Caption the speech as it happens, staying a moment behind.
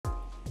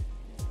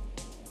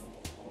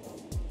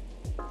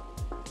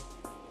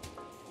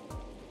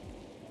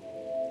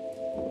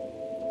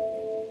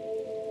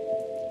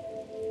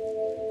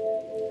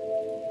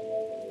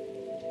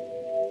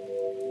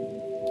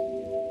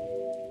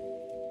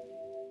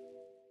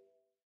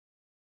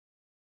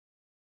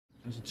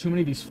There's too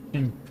many of these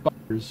fucking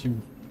fuckers who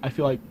I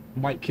feel like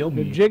might kill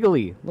They're me.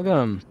 jiggly. Look at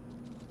them.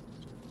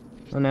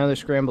 Oh, now they're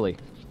scrambly.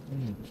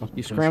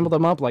 You scramble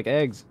them up like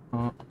eggs.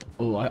 Oh,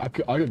 I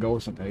could go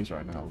with some eggs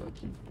right now. Look.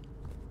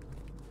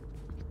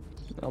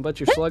 I'll bet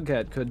your slug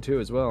cat could too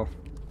as well.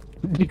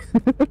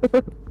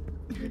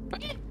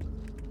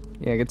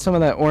 Yeah, get some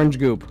of that orange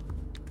goop.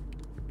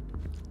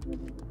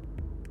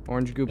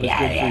 Orange goop is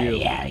good for you.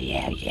 Yeah.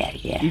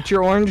 Eat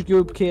your orange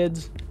goop,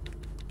 kids.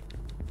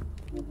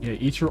 Yeah,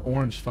 eat your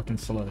orange fucking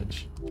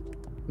sludge.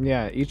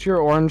 Yeah, eat your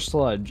orange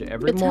sludge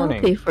every morning.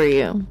 It's healthy for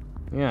you.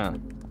 Yeah.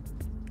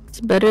 It's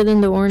better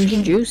than the orange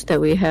juice that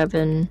we have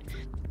in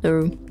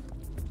the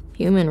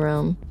human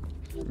realm.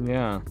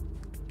 Yeah.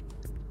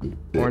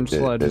 Orange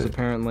sludge is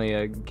apparently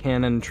a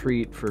canon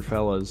treat for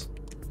fellas.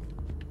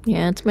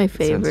 Yeah, it's my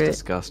favorite. Sounds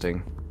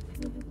disgusting.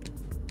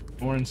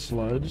 Orange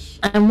sludge.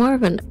 I'm more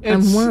of a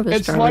strawberry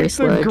it's like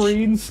sludge. the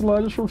green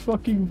sludge from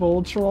fucking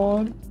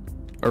Voltron.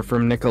 Or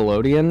from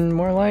Nickelodeon,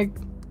 more like.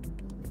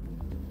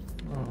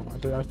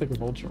 Oh, I think of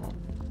Voltron.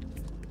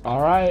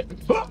 All right.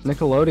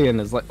 Nickelodeon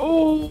is like,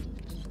 oh.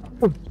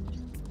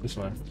 This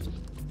way.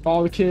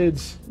 Follow the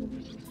kids.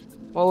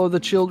 Follow the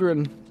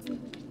children.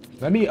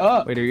 Let me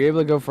up. Wait, are you able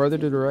to go further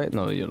to the right?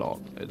 No, you're not.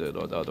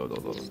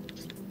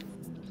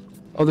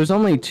 Oh, there's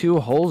only 2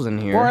 holes in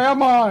here. Where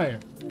am I?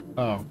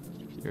 Oh.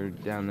 You're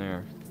down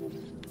there.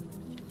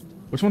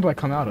 Which one do I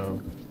come out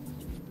of?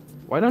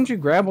 Why don't you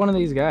grab one of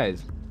these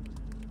guys?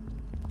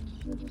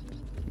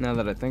 Now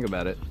that I think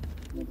about it.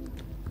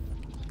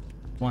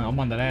 I'm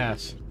on that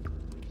ass.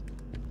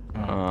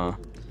 Oh.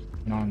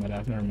 No, I'm on that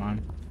ass. Never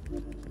mind.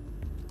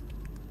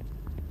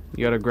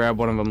 You gotta grab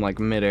one of them like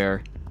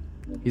midair.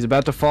 He's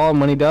about to fall, and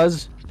when he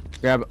does,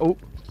 grab.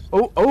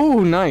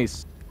 Oh,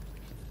 nice.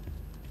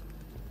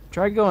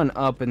 Try going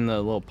up in the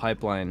little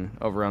pipeline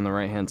over on the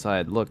right-hand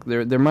side. Look,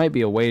 there might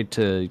be a way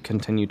to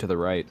continue to the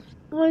right.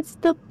 Oh, it's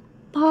the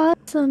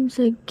possums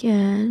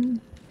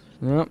again.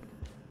 Yep.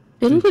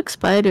 They look like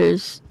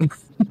spiders.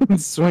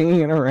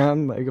 Swinging it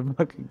around like a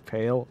fucking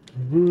pail.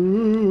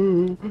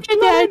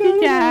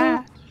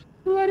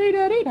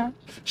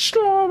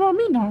 Strong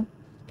me now.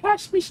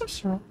 Pass me some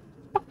syrup.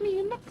 Fuck me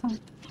in the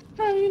front.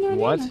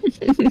 What?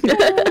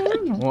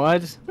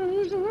 What?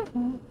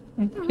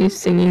 He's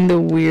singing the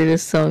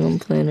weirdest song on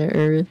planet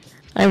Earth.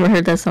 I haven't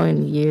heard that song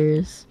in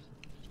years.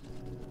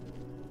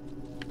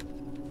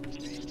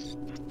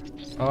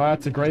 Oh,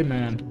 that's a gray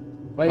man.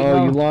 Wait, Oh,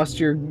 no. you lost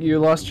your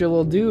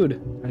little dude.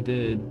 I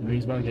did.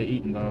 He's about to get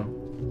eaten though.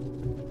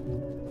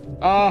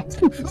 Ah!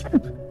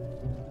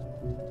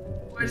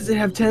 Why does it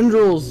have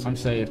tendrils? I'm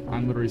safe.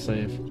 I'm literally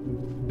safe.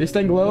 This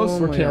thing glows. Oh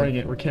We're my carrying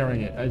God. it. We're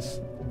carrying it.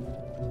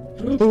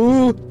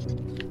 Ooh.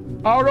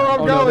 Oh no!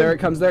 I'm Oh going. no! There it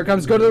comes! There it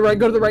comes! Go to the right!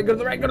 Go to the right! Go to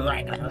the right! Go to the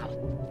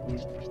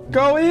right!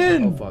 Go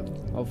in. Oh fuck!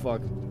 Oh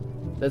fuck!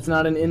 That's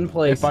not an in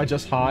place. If I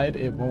just hide,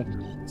 it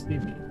won't see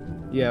me.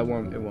 Yeah, it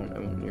won't. It won't.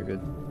 It won't. You're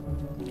good.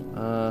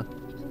 Oh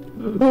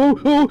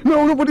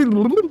no! Nobody.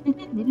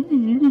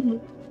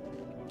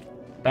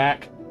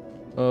 Back.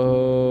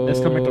 Oh. It's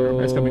coming through.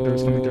 It's coming through.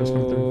 It's coming through. It's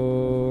coming through.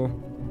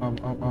 It's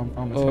coming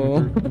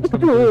through. It's coming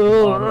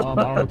through.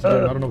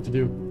 I don't know what to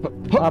do.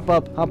 Hop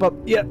up! Hop up!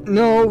 Yeah!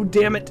 No!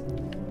 Damn it!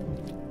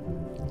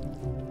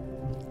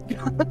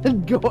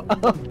 Go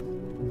up!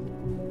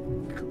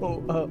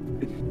 Go up!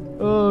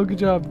 Oh, good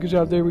job! Good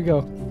job! There we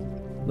go.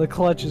 The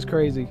clutch is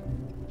crazy.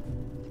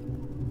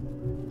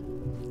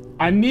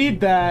 I need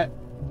that.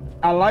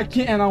 I like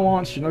it and I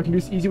want you. No, I can do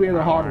this easy way or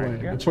the hard way.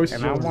 The choice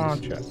is yours. I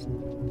want you.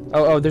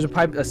 Oh, there's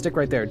a stick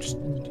right there. Just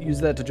use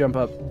that to jump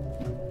up.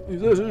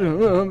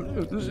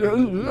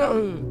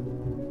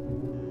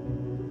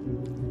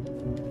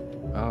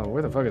 Oh,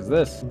 where the fuck is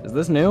this? Is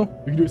this new? You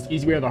can do this the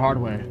easy way or the hard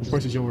way. The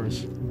choice is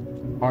yours.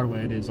 Hard way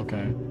it is,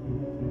 okay.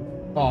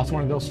 Oh, it's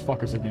one of those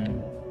fuckers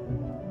again.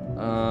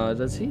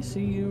 Does he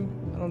see you?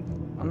 I'm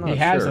not sure. He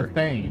has a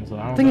thing, so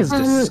I don't That thing know.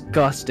 is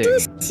disgusting.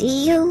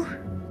 See you?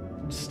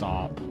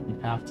 Stop. You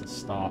have to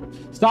stop.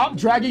 Stop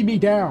dragging me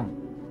down!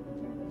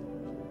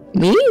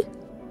 Me?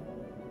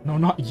 No,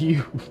 not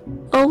you.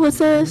 Oh, was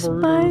that a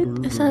spy?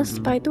 Is that a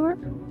spy door?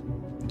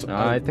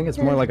 I think it's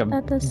more like a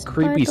That's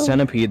creepy spider.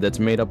 centipede that's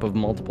made up of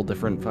multiple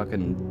different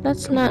fucking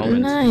That's not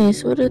components.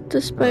 nice. What if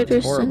the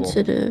spider's horrible.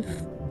 sensitive?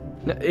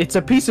 It's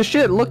a piece of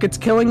shit. Look, it's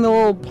killing the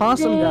little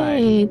possum guy.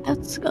 Hey,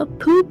 that's a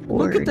poop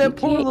word. Look at that You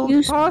poor can't little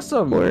use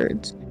possum.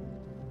 words.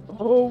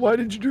 Oh, why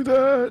did you do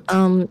that?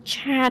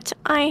 Chat,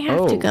 I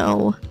have to Oh.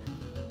 go.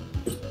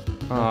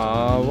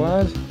 Aw,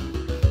 what?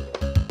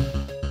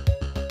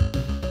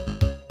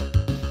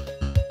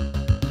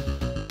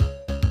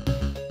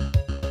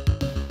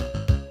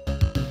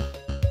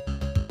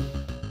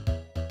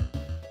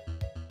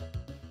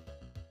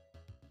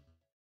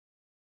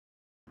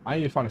 I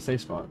need to find a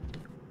safe spot.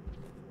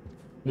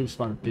 New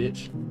spot,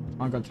 bitch.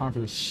 I don't got time for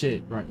this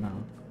shit right now.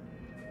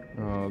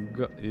 Oh,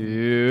 God. Ew.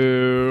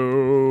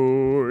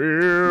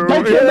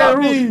 Don't kidnap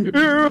me!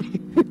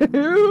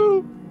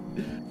 Ew.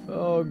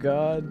 Oh,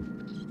 God.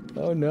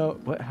 Oh no!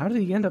 What? How did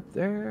he end up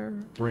there?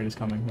 The rain is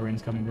coming. The rain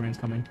is coming. The rain is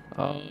coming.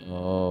 Oh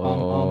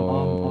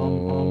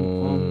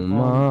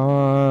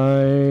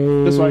my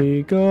This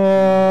way.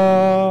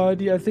 God!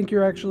 Yeah, I think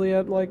you're actually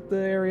at like the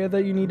area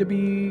that you need to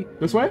be.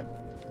 This way?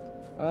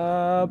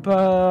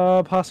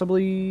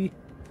 Possibly.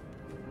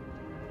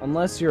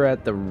 Unless you're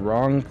at the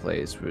wrong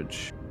place,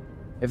 which...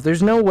 If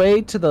there's no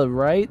way to the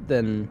right,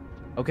 then...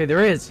 Okay,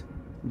 there is!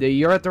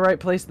 You're at the right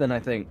place then, I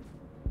think.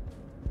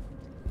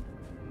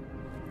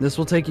 This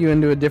will take you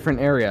into a different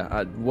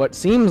area. What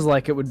seems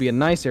like it would be a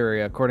nice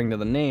area, according to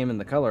the name and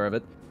the color of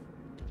it.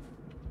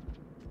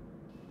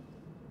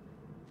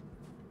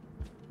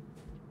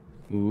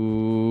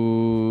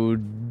 Ooh,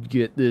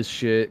 get this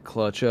shit,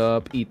 clutch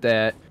up, eat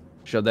that,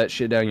 shove that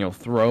shit down your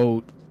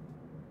throat.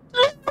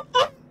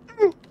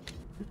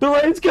 The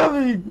rain's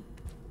coming!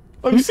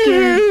 I'm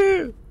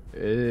scared!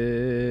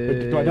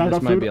 This Do I have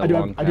enough might food? be a I do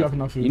long have path.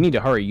 enough food. You need to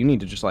hurry. You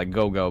need to just like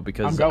go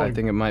because I'm going. I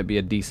think it might be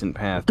a decent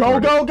path. Go,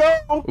 toward go,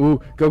 it. go!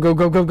 Ooh,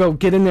 go!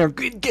 Get in there!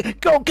 Go!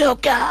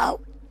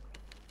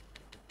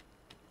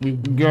 We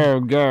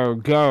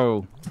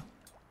Go!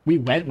 We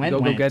went.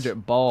 Go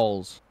gadget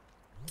balls.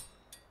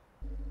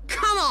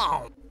 Come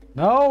on!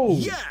 No!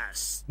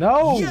 Yes!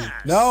 No! Yes!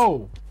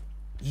 No!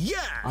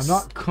 Yes! I'm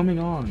not coming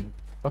on.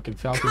 Fucking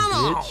Falcon Come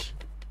on! bitch.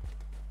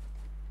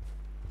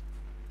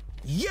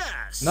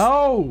 Yes!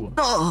 No!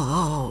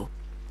 Oh!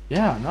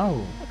 Yeah, no.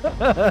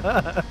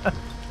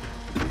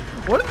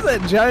 What is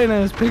that giant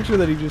ass picture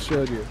that he just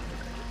showed you?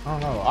 I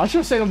don't know. I should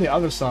have stayed on the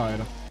other side.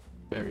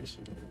 Berries.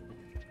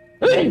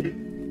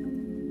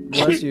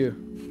 Bless you.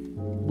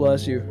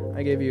 Bless you.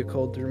 I gave you a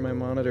cold through my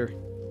monitor.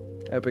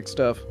 Epic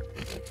stuff.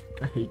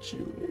 I hate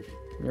you.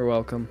 You're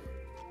welcome.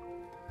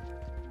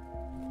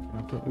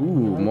 I put Ooh,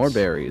 my more nuts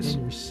berries.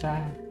 in your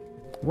sack.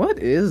 What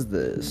is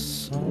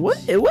this? What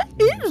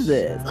is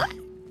this?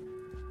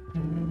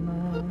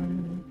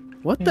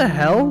 What the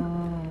hell?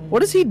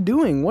 What is he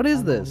doing? What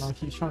is this?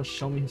 He's trying to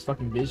show me his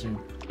fucking vision.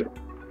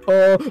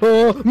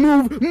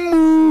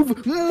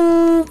 Move!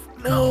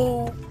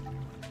 No!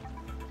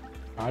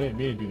 I didn't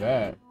mean to do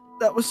that.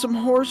 That was some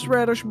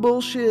horseradish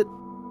bullshit.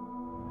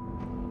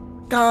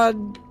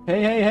 God.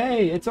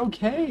 Hey, it's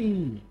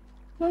okay.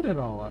 Let it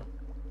all out.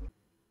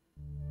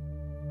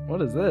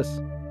 What is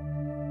this?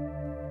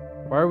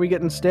 Why are we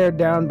getting stared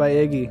down by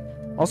Iggy?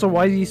 Also,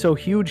 why is he so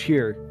huge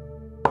here?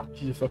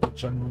 He's a fucking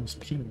ginormous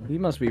penis. He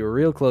must be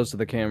real close to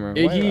the camera.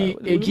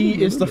 Iggy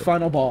is the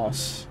final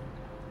boss.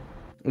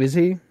 Is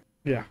he?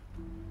 Yeah.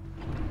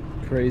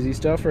 Crazy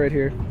stuff right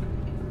here.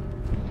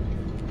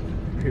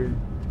 Here.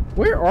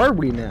 Where are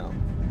we now?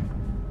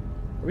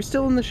 Are we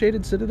still in the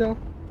Shaded Citadel?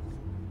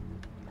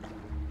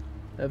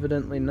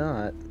 Evidently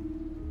not.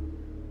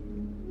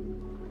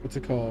 What's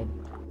it called?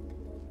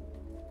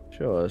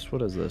 Show us.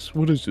 What is this?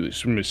 What is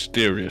this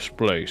mysterious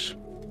place?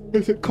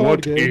 What's it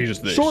What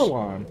is this?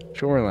 Shoreline.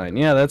 Shoreline.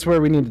 Yeah, that's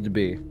where we needed to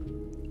be.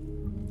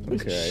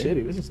 This is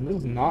Okay. shitty. This is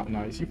not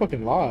nice. You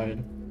fucking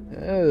lied.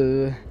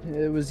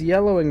 It was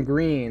yellow and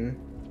green.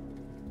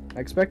 I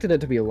expected it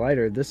to be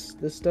lighter. This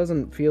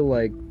doesn't feel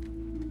like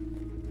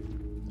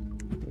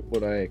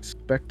what I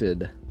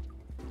expected.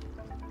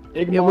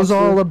 Egg It was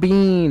monster. all a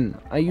bean.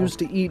 I used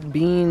to eat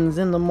beans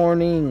in the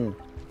morning.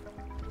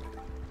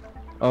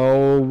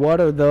 Oh,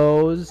 what are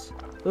those?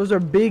 Those are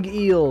big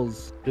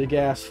eels. Big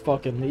ass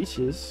fucking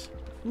leashes.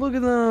 Look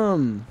at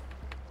them.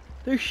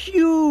 They're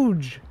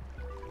huge.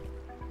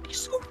 They're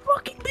so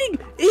fucking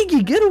big.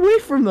 Iggy, get away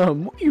from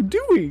them. What are you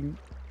doing?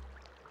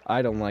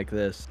 I don't like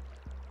this.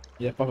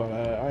 Yeah, fuck all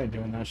that. I ain't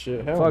doing that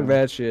shit. Hell Fuck no.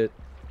 that shit.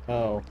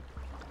 Oh.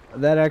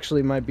 That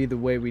actually might be the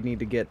way we need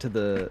to get to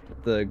the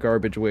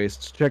garbage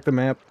waste. Check the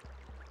map.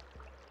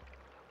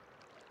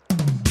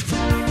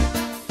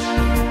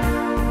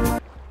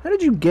 How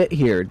did you get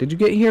here? Did you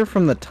get here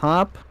from the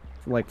top?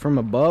 Like from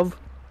above?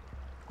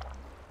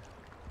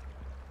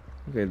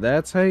 Okay,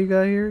 that's how you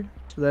got here?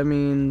 So that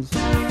means...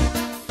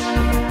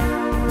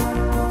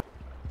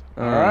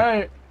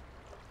 Alright.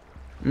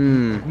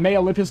 May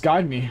Olympus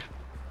guide me.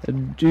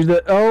 Do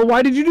the... Oh,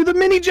 why did you do the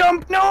mini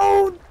jump?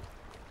 No!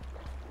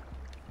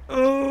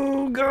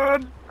 Oh,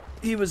 God.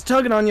 He was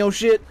tugging on your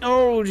shit.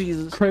 Oh,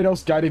 Jesus.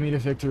 Kratos guided me to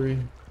victory.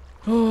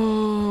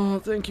 Oh,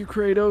 thank you,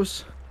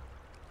 Kratos.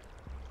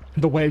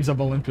 The waves of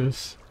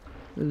Olympus.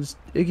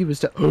 Iggy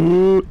was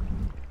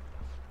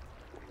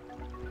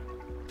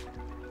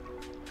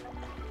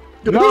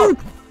No!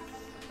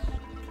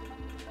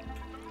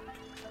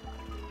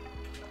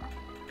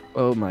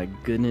 Oh my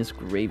goodness,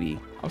 gravy.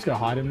 I'm just gonna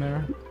hide in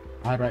there.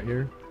 Hide right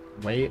here.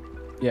 Wait.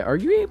 Yeah, are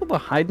you able to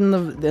hide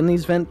in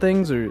these vent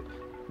things, or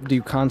do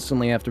you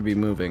constantly have to be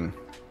moving?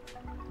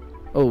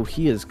 Oh,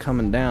 he is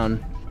coming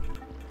down.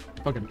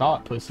 Fucking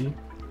thought, pussy.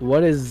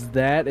 What is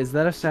that? Is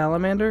that a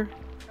salamander?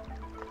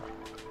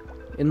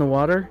 In the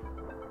water?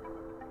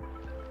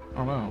 I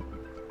don't know.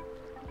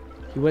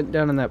 He went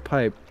down in that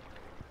pipe.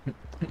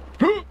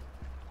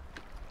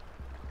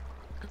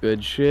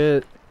 Good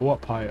shit.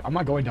 What pipe? I'm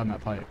not going down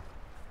that pipe.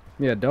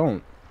 Yeah,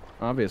 don't.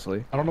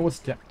 Obviously. I don't know what's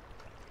down.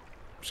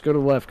 Just go to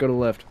the left, go to the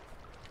left.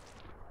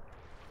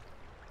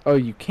 Oh,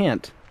 you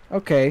can't.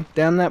 Okay,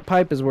 down that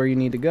pipe is where you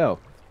need to go.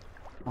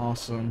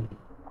 Awesome.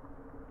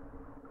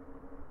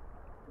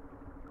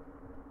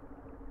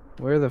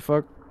 Where the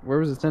fuck? Where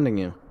was it sending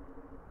you?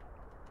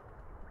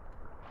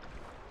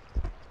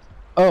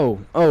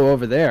 Oh,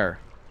 over there.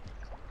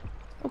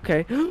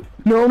 Okay.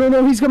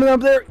 No, he's coming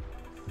up there.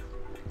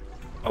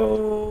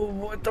 Oh,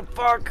 what the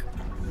fuck?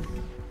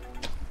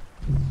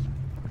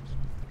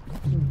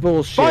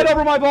 Bullshit. Fight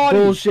over my body!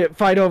 Bullshit.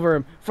 Fight over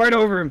him. Fight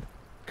over him.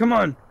 Come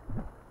on.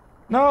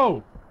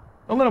 No!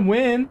 Don't let him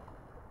win.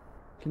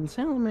 Can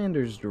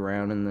salamanders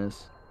drown in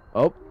this?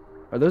 Oh,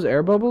 are those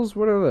air bubbles?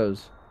 What are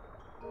those?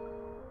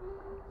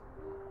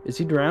 Is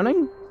he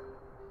drowning?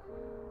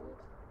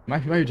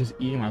 Might be just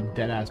eating my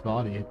dead ass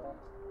body.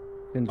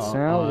 Can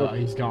Sal?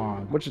 He's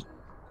gone.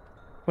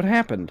 What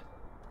happened?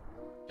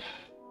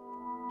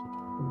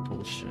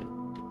 Bullshit.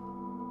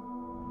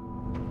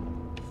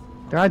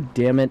 God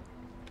damn it!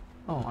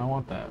 Oh, I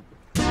want that.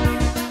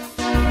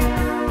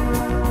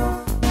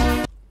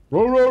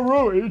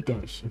 Row, eat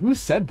that shit. Who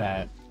said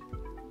that?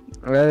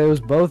 It was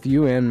both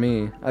you and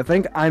me. I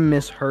think I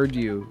misheard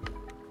you.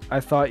 I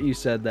thought you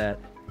said that.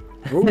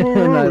 And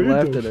I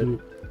laughed at it.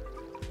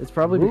 It's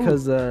probably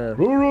because eat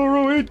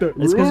that.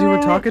 it's because you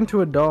were talking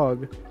to a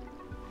dog.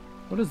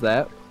 What is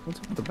that? What's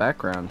up with the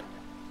background?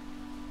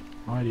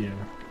 No idea.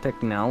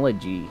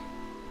 Technology.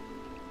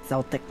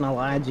 So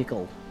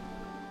technological.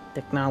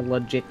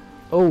 Technologic.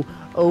 Oh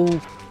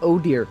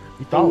dear.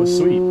 You thought it was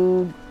sweet.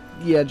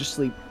 Yeah, just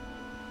sleep.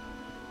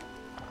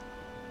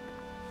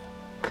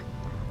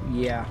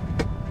 Yeah.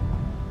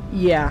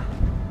 Yeah.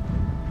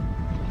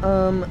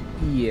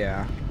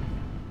 Yeah.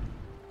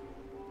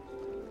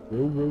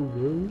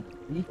 Row.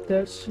 Eat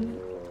that shit.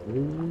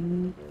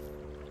 Row.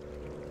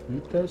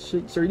 Eat that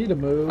shit. Sir, you need to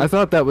move. I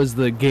thought that was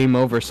the game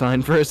over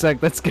sign for a sec.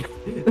 That scared,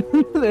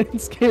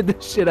 that scared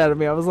the shit out of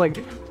me. I was like,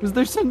 was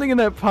there something in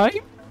that pipe?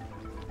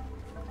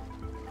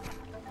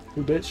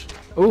 You bitch.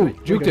 Oh, Wait,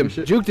 juked him.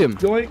 shit. Juked him.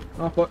 Joink.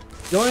 Oh, fuck.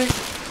 Joink.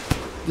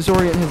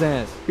 Disorient his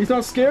ass. He's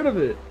not scared of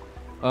it.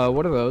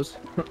 What are those?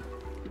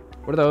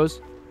 What are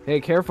those? Hey,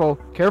 careful.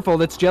 Careful,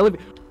 that's jelly.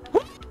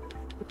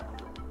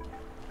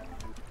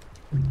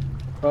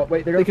 Oh,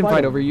 wait, They can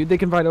fight over you. They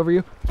can fight over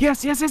you.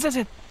 Yes.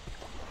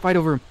 Fight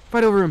over him.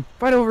 Fight over him.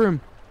 Fight over him.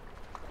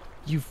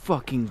 You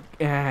fucking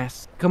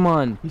ass. Come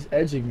on. He's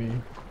edging me.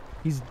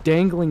 He's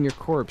dangling your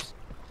corpse.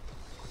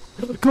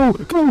 Go.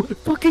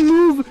 Fucking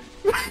move.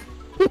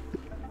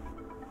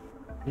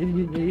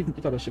 You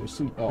thought that shit was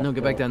sweet. Oh, No,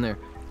 get back down there.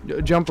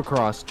 Jump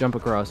across.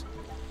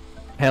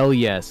 Hell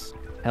yes.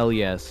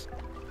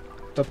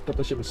 Thought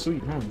that shit was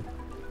sweet, huh?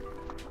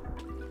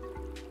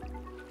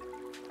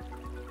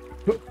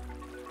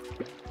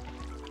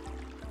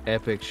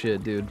 Epic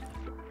shit, dude.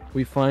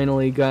 We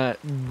finally got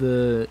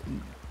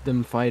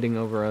them fighting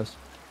over us.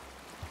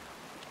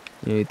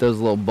 You eat those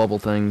little bubble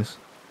things.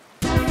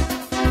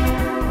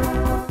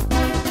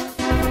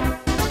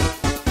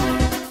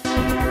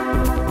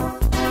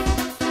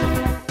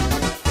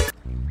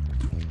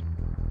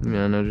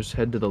 Yeah, no, just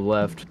head to the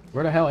left.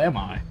 Where the hell am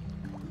I?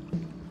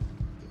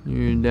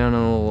 You're down in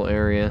a little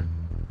area.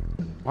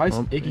 Why is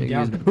Iggy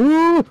down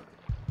there?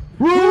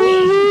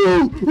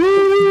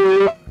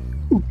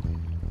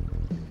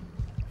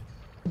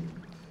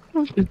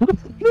 What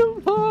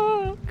the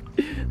fuck?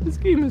 This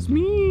game is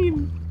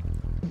mean.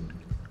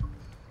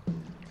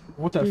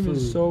 What that This game food?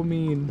 is so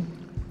mean.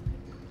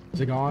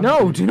 Is it gone?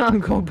 No, do not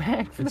go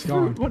back for It's the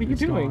gone. food. What are you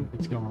doing?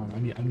 It's gone. I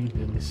need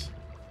this.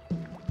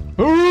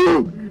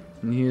 And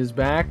he is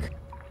back,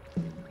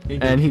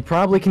 and he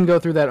probably can go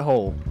through that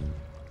hole.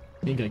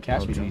 He ain't gonna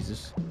catch Oh, me.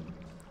 Jesus.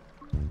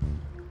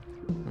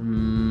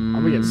 I'm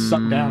gonna get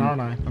sucked down, aren't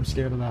I? I'm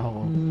scared of that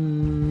hole.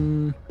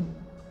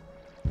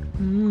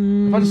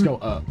 If I just go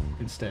up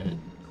instead.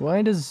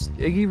 Why does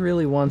Iggy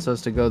really wants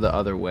us to go the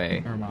other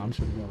way? Never mind, I'm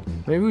just gonna go.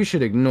 Maybe we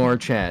should ignore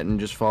chat and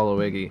just follow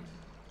Iggy.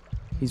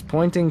 He's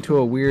pointing to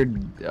a weird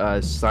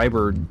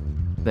cyber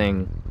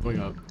thing. Going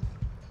up.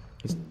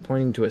 He's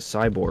pointing to a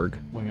cyborg.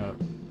 Going up.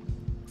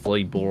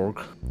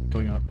 Flayborg.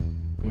 Going up.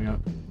 Going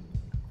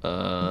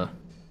up.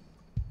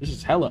 This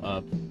is hella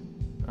up.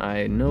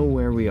 I know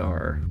where we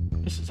are.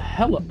 This is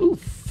hella. Ooh,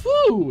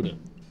 food!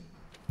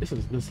 This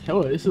is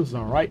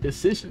the right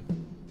decision.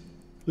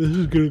 This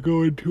is gonna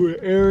go into an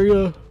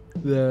area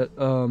that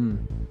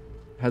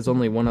has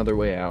only one other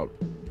way out.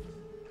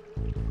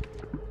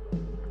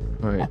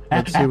 All right,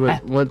 let's see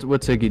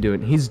what's Iggy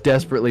doing. He's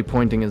desperately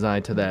pointing his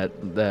eye to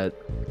that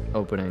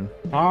opening.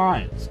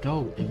 Alright, let's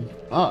go, Iggy.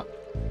 Up.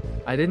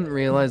 I didn't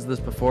realize this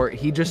before.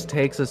 He just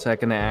takes a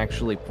second to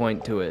actually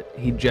point to it.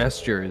 He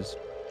gestures.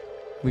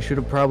 We should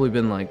have probably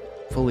been like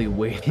fully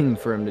waiting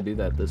for him to do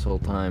that this whole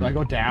time. Do I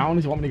go down?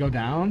 Does he want me to go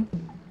down?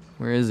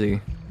 Where is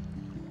he?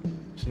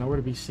 There's nowhere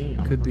to be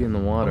seen. Could be in the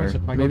water. If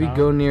I go Maybe down?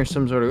 go near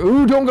some sort of.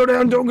 Ooh, don't go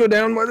down! Don't go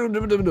down!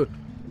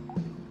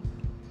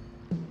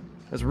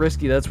 That's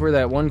risky. That's where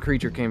that one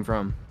creature came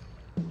from.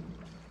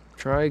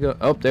 Try go.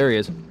 Oh, there he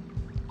is.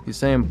 He's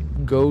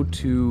saying go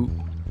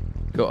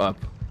up.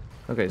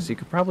 Okay, so you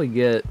could probably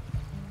get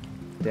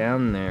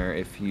down there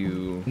if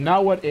you.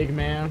 Now what,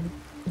 Eggman?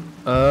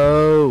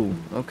 Oh,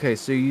 okay.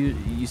 So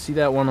you see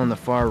that one on the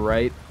far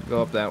right?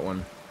 Go up that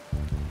one.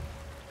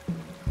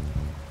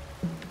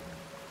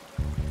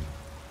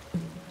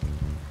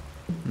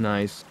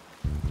 Nice.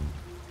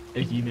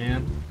 Iggy,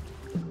 man.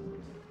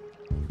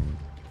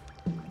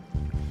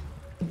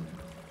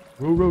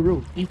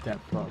 Roo. Eat that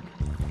bug.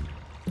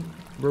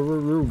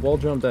 Wall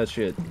jump that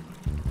shit.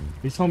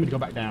 He's telling me to go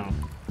back down.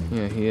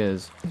 Yeah, he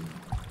is.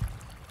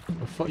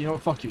 You know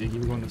what? Fuck you,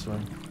 Iggy. We're going this way.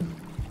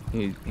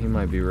 He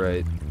might be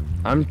right.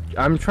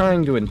 I'm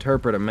trying to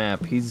interpret a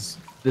map.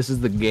 This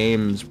is the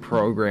game's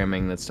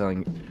programming that's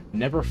telling.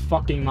 Never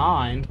fucking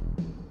mind.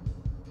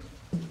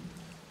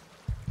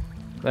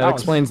 That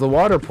explains the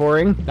water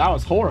pouring. That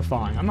was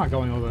horrifying. I'm not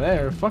going over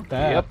there. Fuck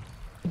that. Yep.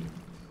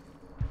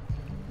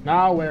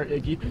 Now where,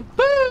 Iggy?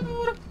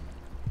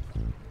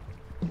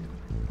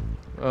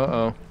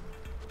 Uh-oh.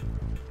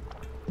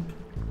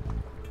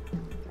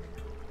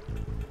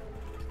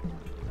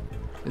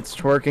 It's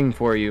twerking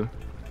for you.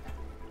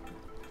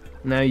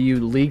 Now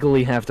you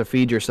legally have to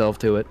feed yourself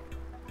to it.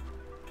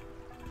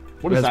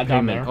 What is that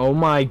down there? Oh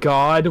my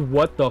god,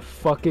 what the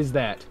fuck is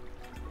that?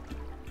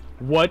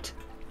 What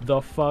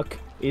the fuck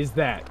is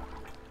that?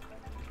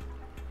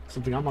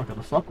 Something I'm not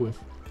gonna fuck with.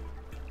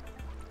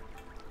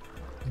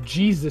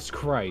 Jesus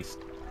Christ.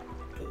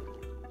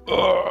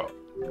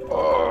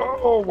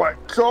 Oh my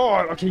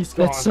god. Okay, he's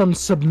gone. That's some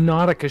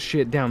Subnautica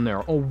shit down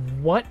there. Oh,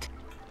 what?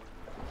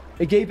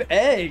 It gave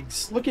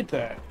eggs. Look at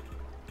that.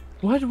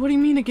 What? What do you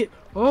mean it get...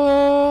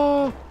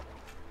 Oh!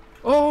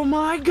 Oh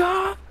my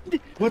god!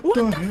 What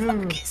the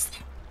hell? fuck is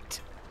that?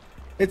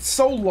 It's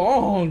so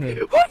long.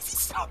 Why is it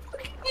so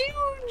fucking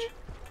huge?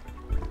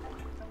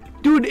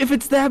 Dude, if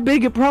it's that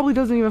big, it probably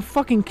doesn't even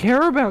fucking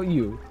care about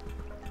you.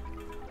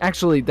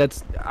 Actually,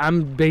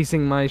 I'm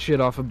basing my shit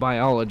off of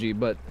biology,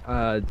 but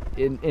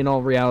in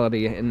all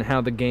reality and how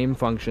the game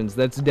functions,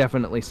 that's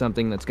definitely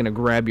something that's gonna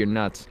grab your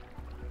nuts.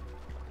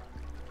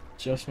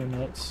 Just my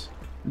nuts.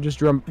 Just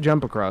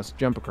jump across.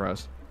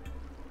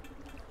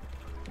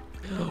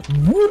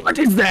 What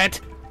is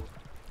that?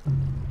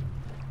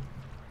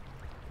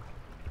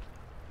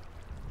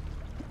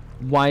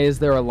 Why is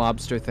there a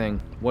lobster thing?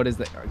 What is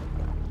that?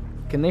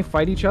 Can they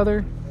fight each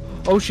other?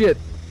 Oh shit!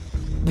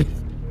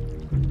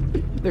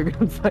 They're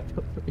gonna fight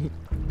over me.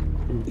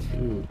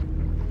 Ooh.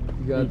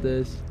 You got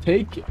this.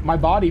 Take my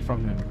body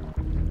from him.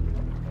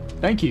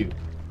 Thank you.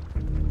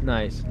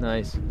 Nice.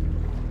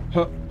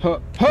 Huh.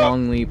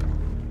 Long leap.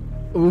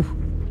 Ooh.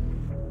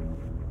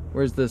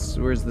 Where's this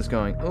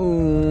going?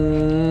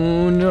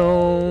 Oh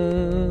no.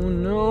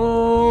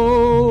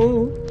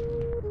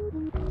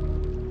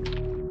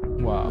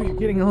 Wow. You're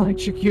getting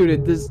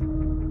electrocuted.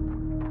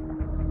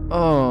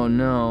 Oh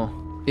no.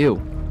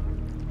 Ew.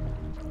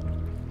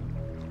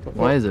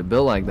 Why is it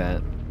built like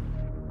that?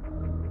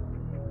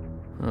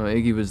 Oh,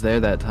 Iggy was there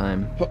that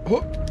time.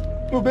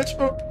 Oh, bitch.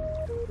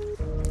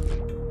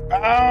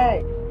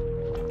 Ow!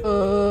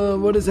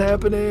 What is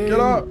happening? Get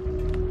up!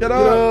 Get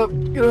up!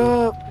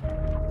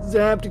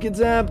 Zapped, get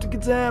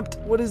zapped.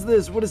 What is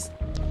this?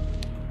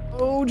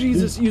 Oh,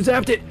 Jesus, you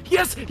zapped it.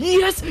 Yes,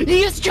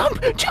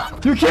 jump!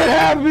 You can't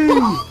have me!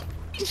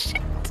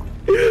 Shit.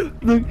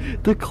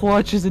 The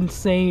clutch is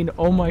insane.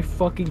 Oh my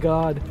fucking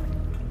god.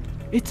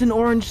 It's an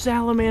orange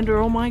salamander.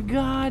 Oh my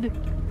god.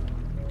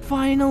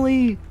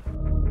 Finally.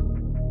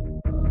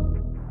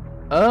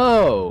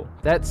 Oh,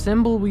 that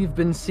symbol we've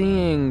been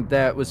seeing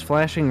that was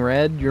flashing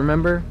red, you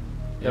remember?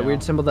 That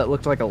weird symbol that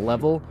looked like a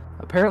level?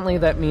 Apparently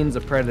that means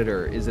a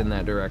predator is in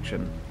that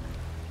direction.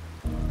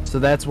 So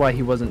that's why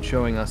he wasn't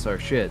showing us our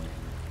shit.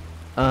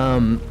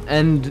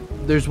 And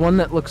there's one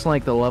that looks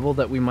like the level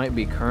that we might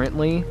be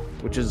currently,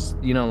 which is,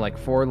 you know, like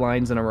 4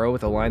 lines in a row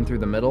with a line through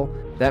the middle.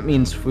 That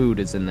means food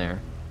is in there.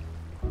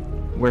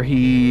 Where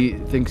he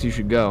thinks you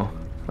should go.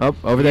 Oh,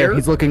 over there.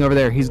 He's looking over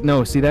there.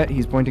 No, see that?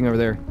 He's pointing over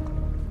there.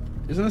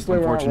 Isn't this the way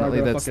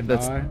Unfortunately, where that's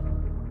die?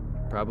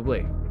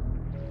 Probably.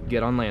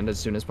 Get on land as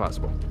soon as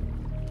possible.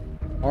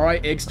 All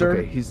right, Igster.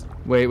 Okay, he's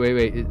wait.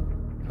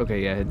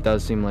 Okay, yeah, it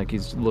does seem like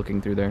he's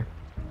looking through there.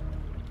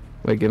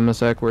 Wait, give him a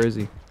sec. Where is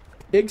he?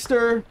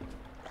 Igster.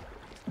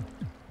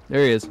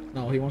 There he is.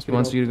 No, he wants me. He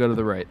wants you to go to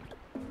the right.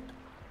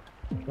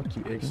 Fuck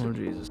you, Igster. Oh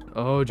Jesus.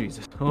 Oh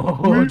Jesus.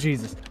 Oh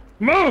Jesus.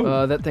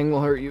 Move! That thing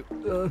will hurt you.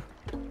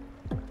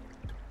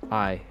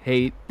 I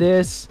hate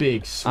this.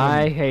 Big swimmer.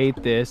 I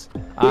hate this.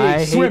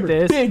 I hate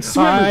this. Big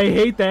swimmer. I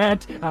hate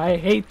that. I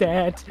hate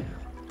that.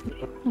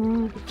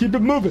 Keep it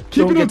moving.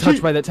 Don't get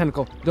touched by that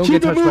tentacle. Don't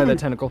get touched by that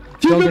tentacle.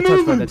 Don't get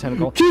touched by that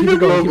tentacle. Keep it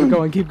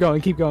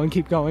going.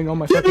 Keep going. Oh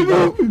my fucking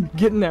god.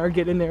 Get in there.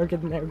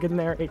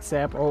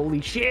 ASAP.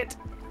 Holy shit.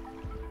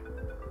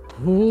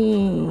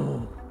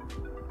 Ooh.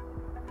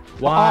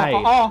 Why?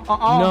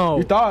 No.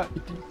 You thought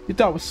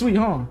it was sweet,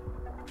 huh?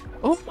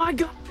 Oh my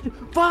god.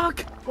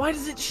 Fuck. Why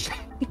does it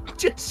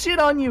just shit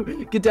on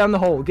you? Get down the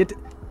hole. What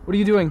are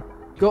you doing?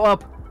 Go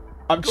up.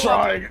 I'm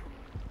trying.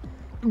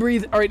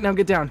 Breathe. All right, now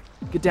get down.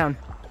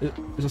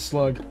 There's a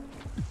slug.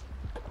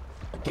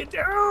 Get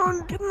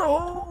down. Get in the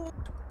hole.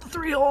 The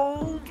 3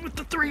 holes with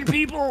the 3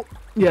 people.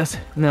 Yes.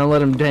 Now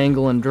let him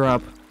dangle and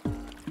drop.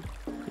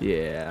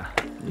 Yeah.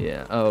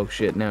 Yeah. Oh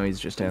shit, now he's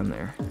just down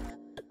there.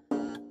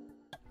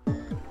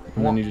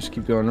 And then you just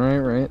keep going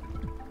right?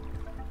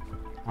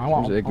 I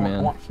want Eggman.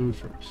 I want food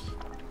first.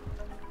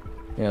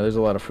 Yeah, there's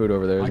a lot of food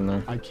over there, isn't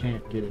there? I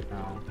can't get it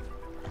now.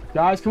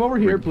 Guys, come over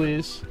here,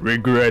 please.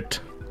 Regret.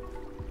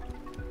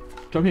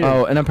 Come here.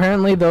 Oh, and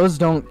apparently those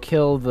don't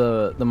kill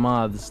the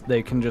moths.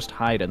 They can just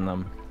hide in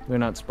them. They're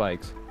not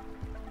spikes.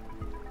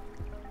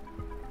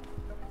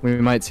 We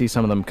might see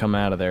some of them come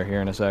out of there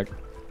here in a sec.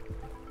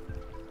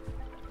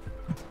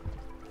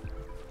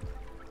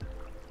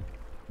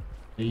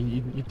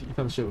 You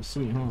thought the shit was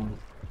sweet, huh?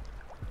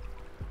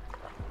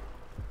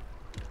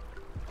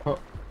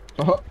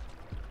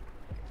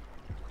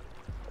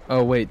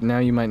 Oh wait, now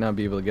you might not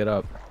be able to get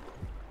up.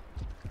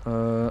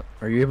 Are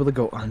you able to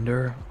go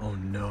under? Oh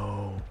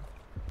no.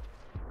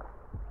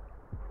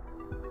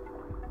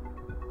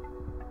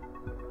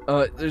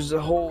 There's a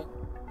hole.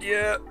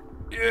 Yeah.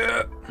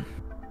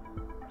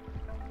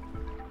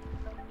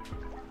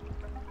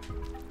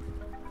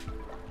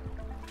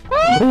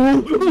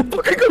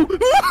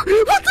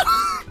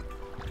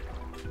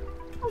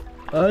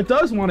 It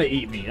does want to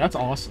eat me. That's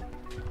awesome.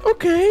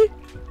 Okay.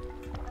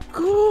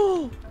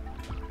 Cool.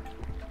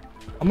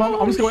 I'm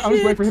just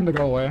waiting for him to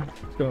go away. I'm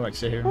just gonna like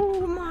sit here.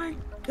 Oh my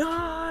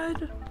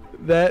god.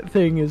 That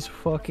thing is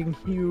fucking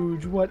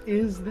huge. What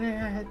is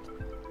that?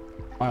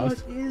 Right,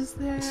 What is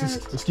that?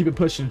 let's keep it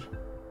pushing.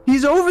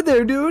 He's over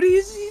there, dude.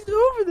 He's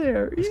over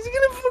there. He's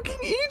gonna fucking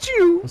eat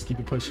you. Let's keep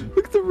it pushing.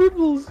 Look at the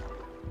ripples.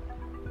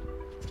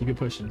 Let's keep it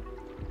pushing.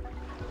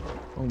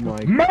 Oh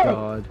my Move!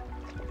 god.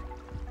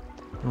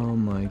 Oh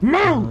my Move!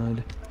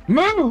 god.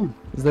 Move!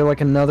 Is there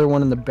like another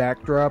one in the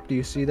backdrop? Do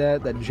you see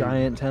that? That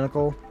giant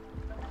tentacle?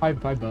 Hi,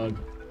 bug.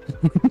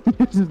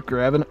 Just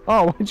grabbing.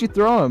 Oh, why'd you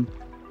throw him?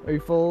 Are you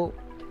full?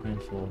 I'm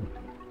full.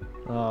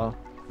 Oh.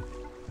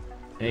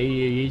 Hey,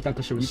 you thought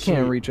the shit You was can't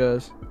sweet. reach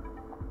us.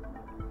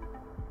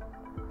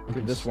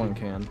 Okay, This one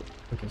can.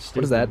 Okay,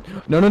 What is that?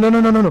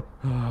 No.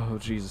 Oh,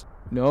 Jesus.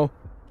 No.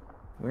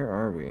 Where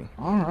are we?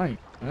 Alright,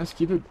 let's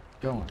keep it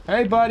going.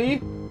 Hey,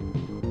 buddy!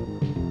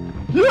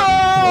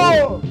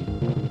 No!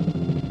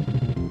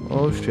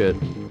 Oh, shit.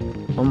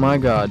 Oh, my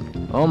God.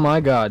 Oh, my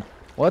God.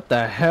 What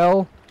the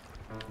hell?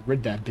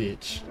 Rid that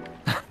bitch.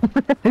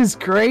 That is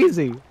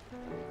crazy.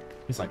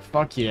 He's like,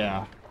 fuck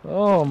yeah.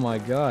 Oh, my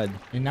God.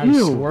 And now he's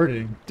Ew.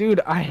 squirting. Dude,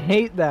 I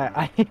hate that.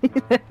 I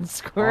hate that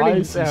squirting Why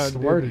is he sound,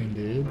 dude. squirting,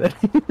 dude?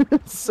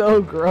 That's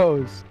so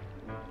gross.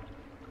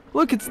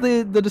 Look, it's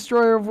the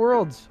destroyer of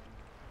worlds.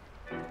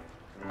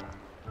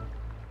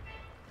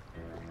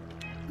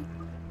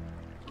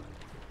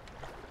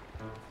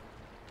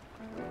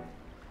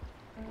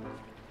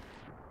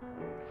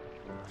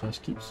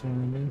 Just keep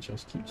swimming,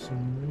 just keep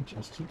swimming,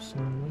 just keep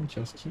swimming,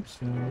 just keep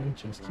swimming,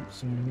 just keep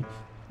swimming.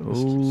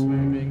 Just keep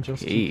swimming,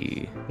 just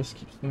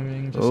keep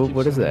swimming, just Oh, keep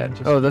what is swimming, that?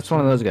 just Oh, keep that's one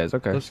of those swimming, guys.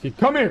 Okay. Just keep,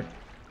 come here!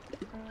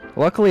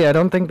 Luckily, I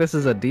don't think this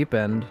is a deep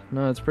end.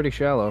 No, it's pretty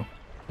shallow.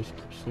 Just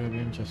keep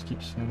swimming, just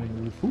keep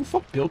swimming. Who the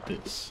fuck built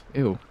this?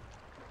 Ew.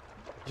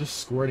 Just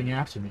squirting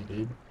after me,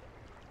 dude.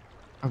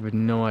 I have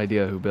no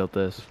idea who built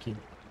this. Keep.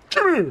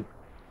 Come here!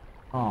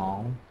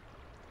 Aw.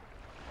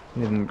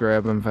 Didn't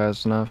grab him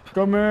fast enough.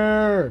 Come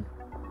here!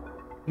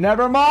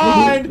 Never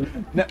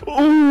mind!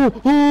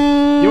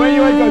 Oh, You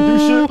ain't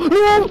gonna do shit.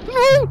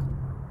 No!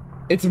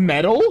 It's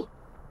metal?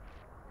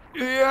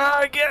 Yeah,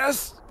 I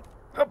guess.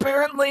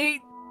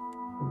 Apparently.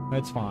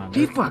 That's fine.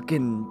 He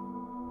fucking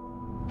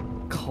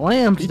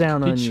clamps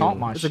down on you. chomped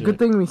my It's shit. a good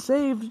thing we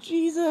saved.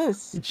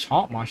 Jesus. He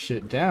chomped my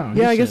shit down.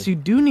 Yeah, He I guess said- you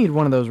do need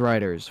one of those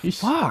riders. He,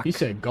 Fuck. he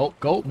said, gulp,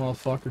 gulp,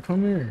 motherfucker,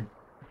 come here.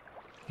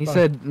 He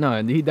said,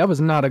 no, that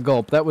was not a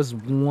gulp. That was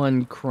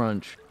one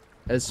crunch.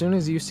 As soon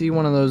as you see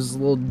one of those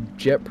little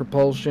jet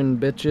propulsion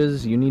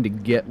bitches, you need to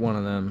get one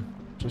of them.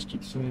 Just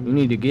keep swimming. You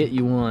need to get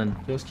you one.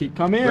 Just keep,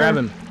 come here. Grab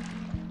him.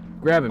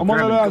 Grab him. I'm on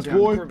grab that him. ass, Go down,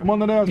 boy. grab him. I'm on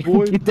that ass,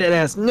 boy. Get that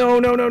ass. No.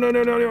 I'm on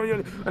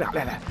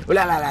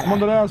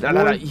that ass,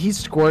 boy. He's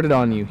squirted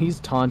on you. He's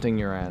taunting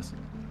your ass.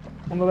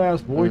 I'm on that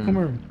ass, boy. Come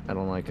here. I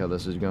don't like how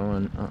this is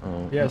going.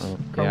 Uh-oh. Yes. Uh-oh.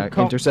 Come-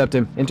 come. Intercept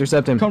him.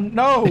 Intercept him. Come,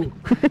 no.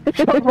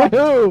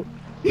 No.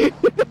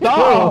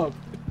 Stop.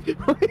 He's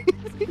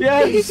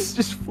Yes.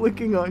 just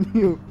flicking on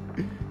you.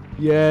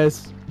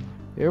 Yes.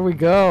 Here we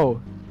go.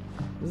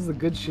 This is the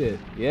good shit.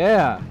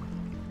 Yeah.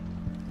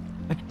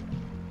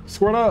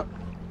 Squirt up.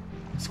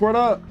 Squirt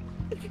up.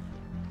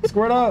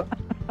 Squirt up.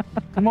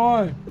 Come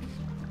on.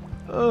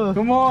 Ugh.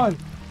 Come on.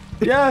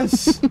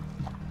 Yes.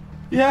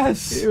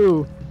 Yes.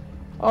 Ew.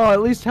 Oh,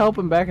 at least help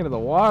him back into the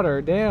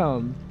water.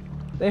 Damn.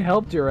 They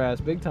helped your ass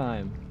big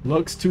time.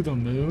 Looks to the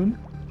moon.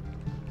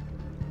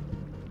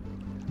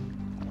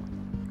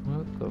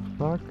 What the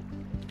fuck?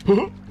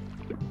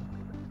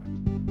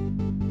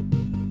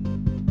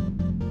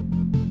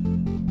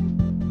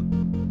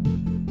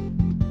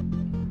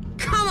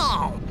 Come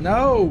on!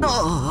 No.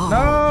 Oh,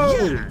 No.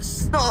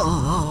 Yes!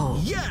 Oh,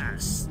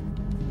 yes!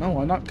 No,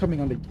 I'm not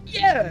coming on the.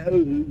 Yeah.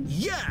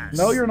 Yes!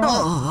 No, you're not.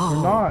 Oh.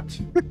 You're not.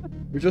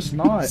 You're just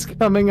not. It's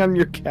coming on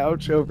your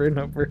couch over and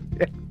over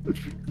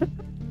again.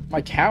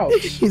 My couch.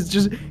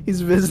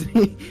 He's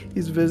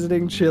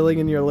visiting, chilling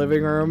in your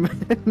living room,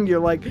 and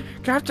you're like,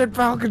 Captain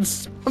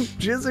Falcon's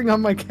jizzing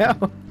on my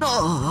couch.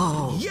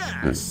 No.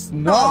 Yes.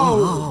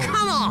 No.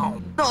 Come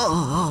on.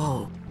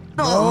 No.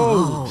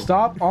 No.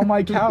 Stop on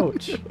my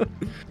couch.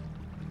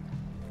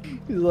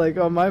 He's like,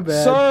 oh my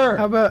bad. Sir.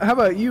 How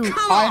about you?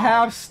 I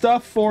have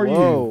stuff for you.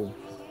 Whoa.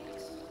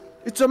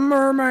 It's a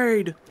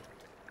mermaid.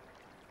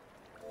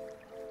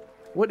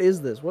 What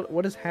is this?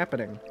 What is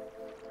happening?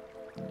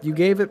 You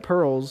gave it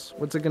pearls.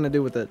 What's it gonna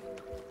do with it?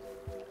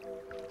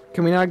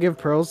 Can we not give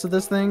pearls to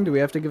this thing? Do we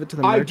have to give it to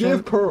the merchant? I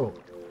give pearl.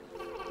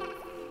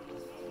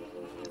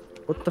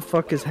 What the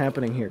fuck is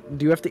happening here?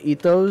 Do you have to eat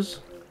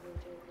those?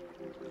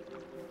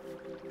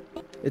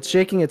 It's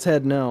shaking its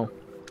head no.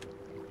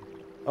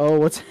 Oh,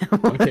 what's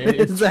happening? Okay,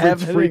 it's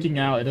freaking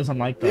out. It doesn't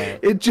like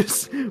that. It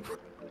just...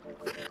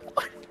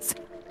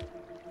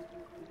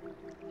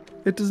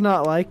 It does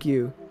not like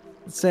you.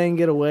 It's saying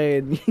get away,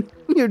 and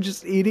you're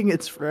just eating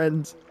its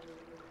friends.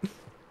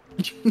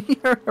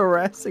 You're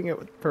harassing it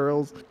with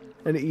pearls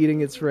and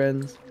eating its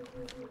friends.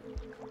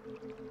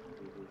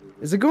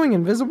 Is it going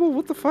invisible?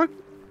 What the fuck?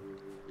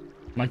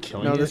 Am I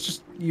killing No, it? that's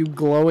just you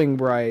glowing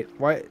bright.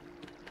 Why?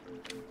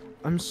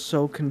 I'm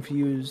so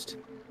confused.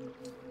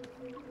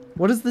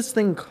 What is this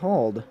thing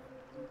called?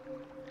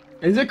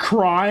 Is it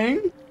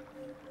crying?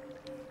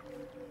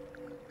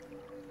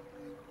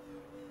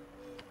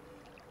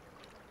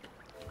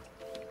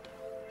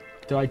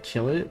 Do I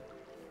kill it?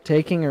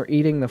 Taking or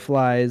eating the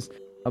flies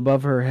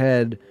above her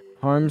head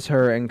harms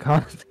her and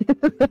causes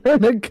her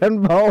to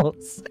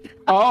convulse.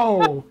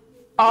 Oh!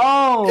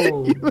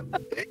 Oh!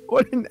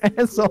 What an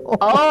asshole!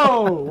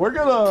 Oh!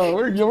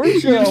 We're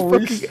You just gonna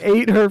fucking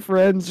ate her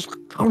friends.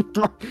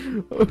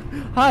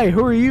 Hi,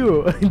 who are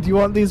you? Do you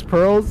want these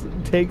pearls?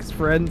 Takes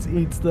friends,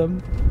 eats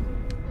them.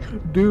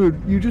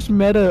 Dude, you just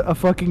met a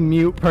fucking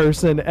mute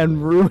person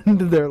and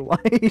ruined their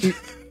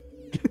life.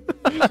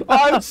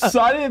 I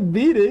didn't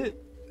beat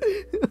it.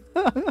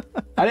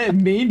 I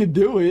didn't mean to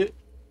do it.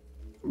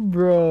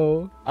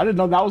 Bro. I didn't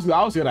know that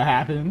was gonna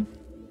happen.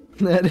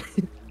 That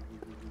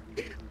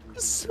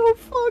is so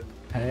fucked.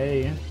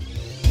 Hey.